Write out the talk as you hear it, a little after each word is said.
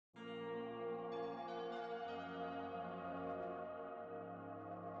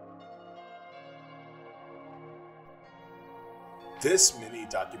This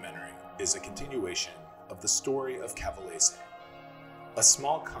mini-documentary is a continuation of the story of Cavalese, a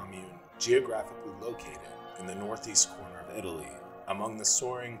small commune geographically located in the northeast corner of Italy among the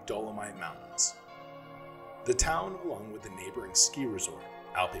soaring Dolomite Mountains. The town, along with the neighboring ski resort,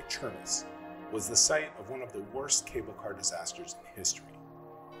 Alpe Cermis, was the site of one of the worst cable car disasters in history.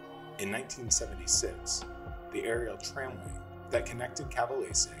 In 1976, the aerial tramway that connected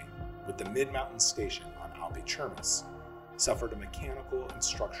Cavalese with the mid-mountain station on Alpe Cermis suffered a mechanical and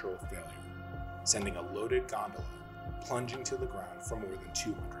structural failure, sending a loaded gondola plunging to the ground for more than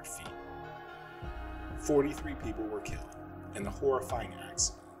 200 feet. 43 people were killed in the horrifying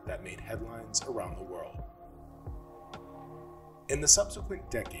accident that made headlines around the world. In the subsequent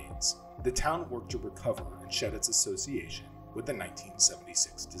decades, the town worked to recover and shed its association with the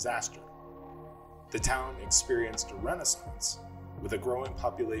 1976 disaster. The town experienced a renaissance with a growing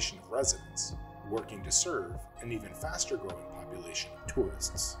population of residents working to serve an even faster growing population of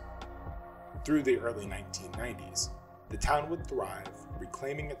tourists. Through the early 1990s, the town would thrive,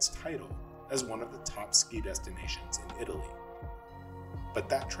 reclaiming its title as one of the top ski destinations in Italy. But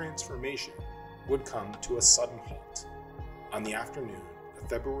that transformation would come to a sudden halt on the afternoon of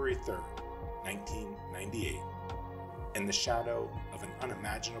February 3rd, 1998, in the shadow of an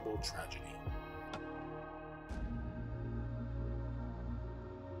unimaginable tragedy.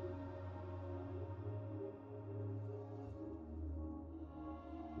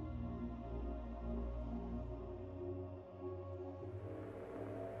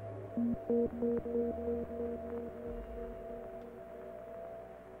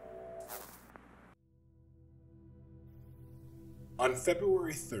 On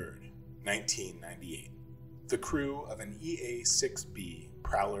February 3rd, 1998, the crew of an EA-6B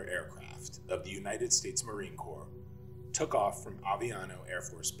Prowler aircraft of the United States Marine Corps took off from Aviano Air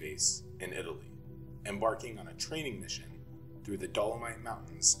Force Base in Italy, embarking on a training mission through the Dolomite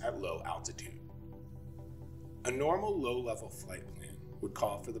Mountains at low altitude. A normal low-level flight plan would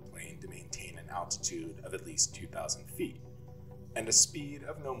call for the plane to maintain an altitude of at least 2,000 feet and a speed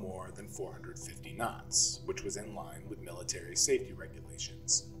of no more than 450 knots, which was in line with military safety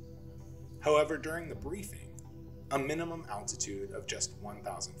regulations. However, during the briefing, a minimum altitude of just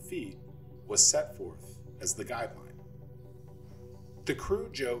 1,000 feet was set forth as the guideline. The crew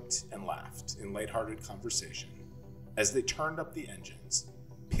joked and laughed in lighthearted conversation as they turned up the engines,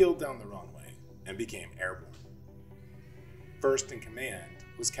 peeled down the runway, and became airborne. First in command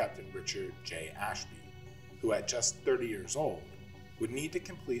was Captain Richard J. Ashby, who at just 30 years old would need to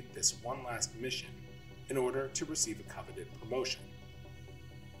complete this one last mission in order to receive a coveted promotion.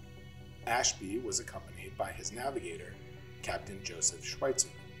 Ashby was accompanied by his navigator, Captain Joseph Schweitzer,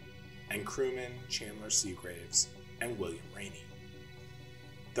 and crewmen Chandler Seagraves and William Rainey.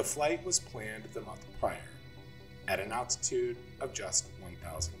 The flight was planned the month prior, at an altitude of just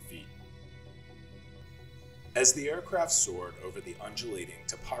 1,000 feet. As the aircraft soared over the undulating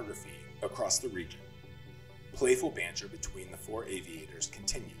topography across the region, playful banter between the four aviators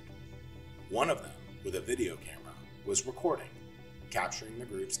continued. One of them, with a video camera, was recording, capturing the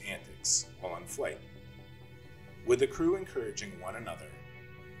group's antics while on flight. With the crew encouraging one another,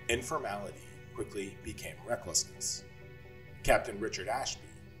 informality quickly became recklessness. Captain Richard Ashby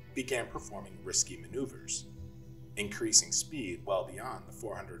began performing risky maneuvers, increasing speed well beyond the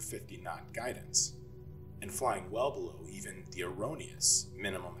 450-knot guidance, and flying well below even the erroneous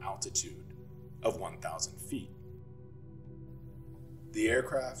minimum altitude of 1,000 feet. The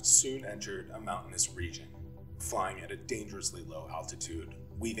aircraft soon entered a mountainous region, flying at a dangerously low altitude,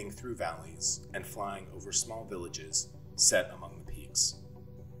 weaving through valleys, and flying over small villages set among the peaks.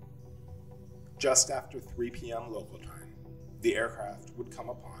 Just after 3 p.m. local time, the aircraft would come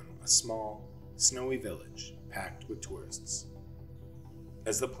upon a small, snowy village packed with tourists.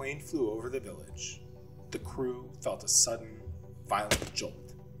 As the plane flew over the village, the crew felt a sudden, violent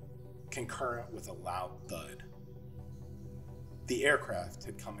jolt, concurrent with a loud thud. The aircraft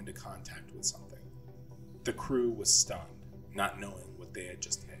had come into contact with something. The crew was stunned, not knowing what they had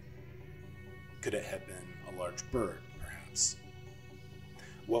just hit. Could it have been a large bird, perhaps?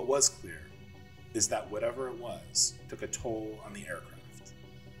 What was clear is that whatever it was took a toll on the aircraft.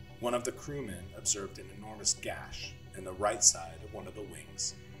 One of the crewmen observed an enormous gash in the right side of one of the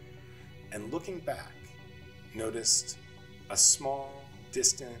wings, and looking back, noticed a small,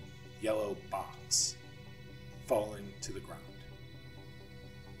 distant, yellow box falling to the ground.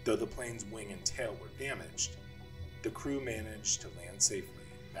 Though the plane's wing and tail were damaged, the crew managed to land safely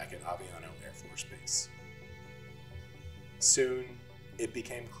back at Aviano Air Force Base. Soon, it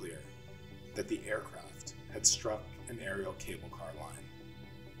became clear that the aircraft had struck an aerial cable car line.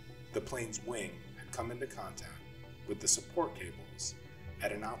 The plane's wing had come into contact with the support cables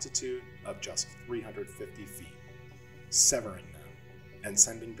at an altitude of just 350 feet, severing them and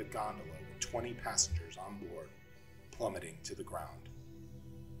sending the gondola with 20 passengers on board plummeting to the ground.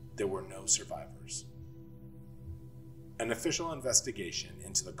 There were no survivors. An official investigation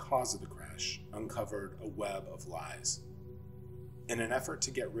into the cause of the crash uncovered a web of lies. In an effort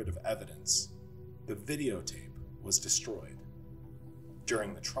to get rid of evidence, the videotape was destroyed.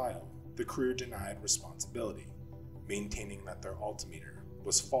 During the trial, the crew denied responsibility, maintaining that their altimeter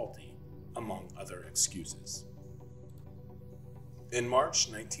was faulty, among other excuses. In March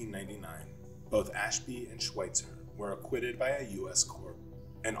 1999, both Ashby and Schweitzer were acquitted by a U.S. court,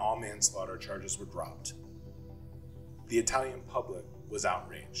 and all manslaughter charges were dropped. The Italian public was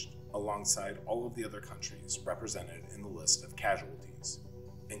outraged, alongside all of the other countries represented in the list of casualties,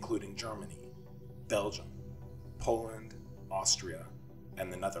 including Germany, Belgium, Poland, Austria,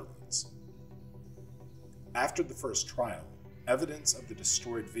 and the Netherlands. After the first trial, evidence of the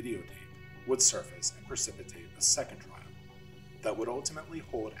destroyed videotape would surface and precipitate a second trial that would ultimately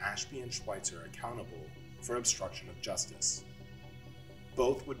hold Ashby and Schweitzer accountable for obstruction of justice.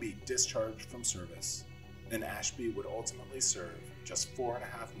 Both would be discharged from service, and Ashby would ultimately serve just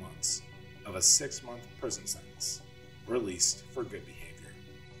 4.5 months of a 6-month prison sentence, released for good behavior.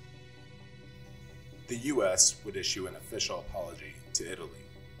 The U.S. would issue an official apology to Italy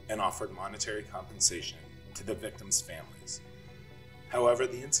and offered monetary compensation to the victims' families. However,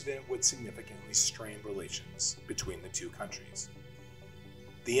 the incident would significantly strain relations between the two countries.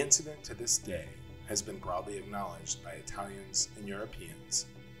 The incident to this day has been broadly acknowledged by Italians and Europeans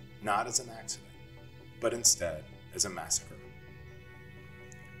not as an accident, but instead as a massacre.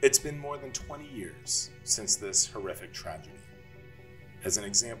 It's been more than 20 years since this horrific tragedy. As an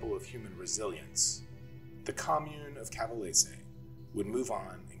example of human resilience, the commune of Cavalese would move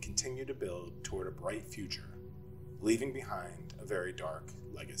on and continue to build toward a bright future, leaving behind a very dark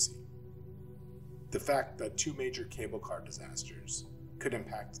legacy. The fact that two major cable car disasters could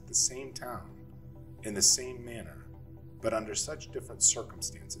impact the same town in the same manner, but under such different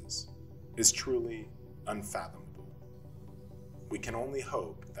circumstances, is truly unfathomable. We can only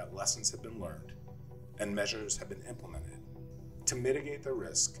hope that lessons have been learned and measures have been implemented to mitigate the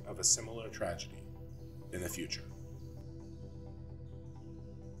risk of a similar tragedy in the future.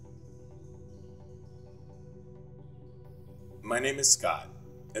 My name is Scott,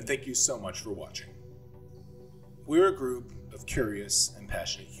 and thank you so much for watching. We're a group of curious and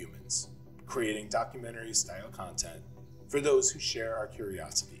passionate humans, creating documentary-style content for those who share our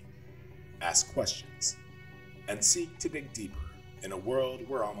curiosity, ask questions, and seek to dig deeper in a world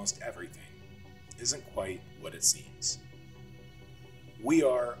where almost everything isn't quite what it seems. We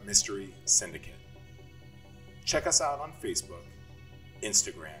are Mystery Syndicate. Check us out on Facebook,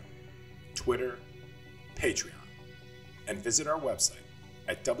 Instagram, Twitter, Patreon, and visit our website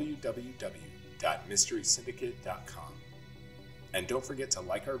at www.mysterysyndicate.com. And don't forget to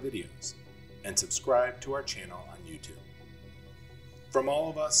like our videos and subscribe to our channel on YouTube. From all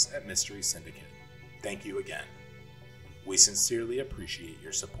of us at Mystery Syndicate, thank you again. We sincerely appreciate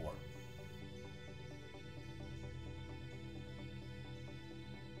your support.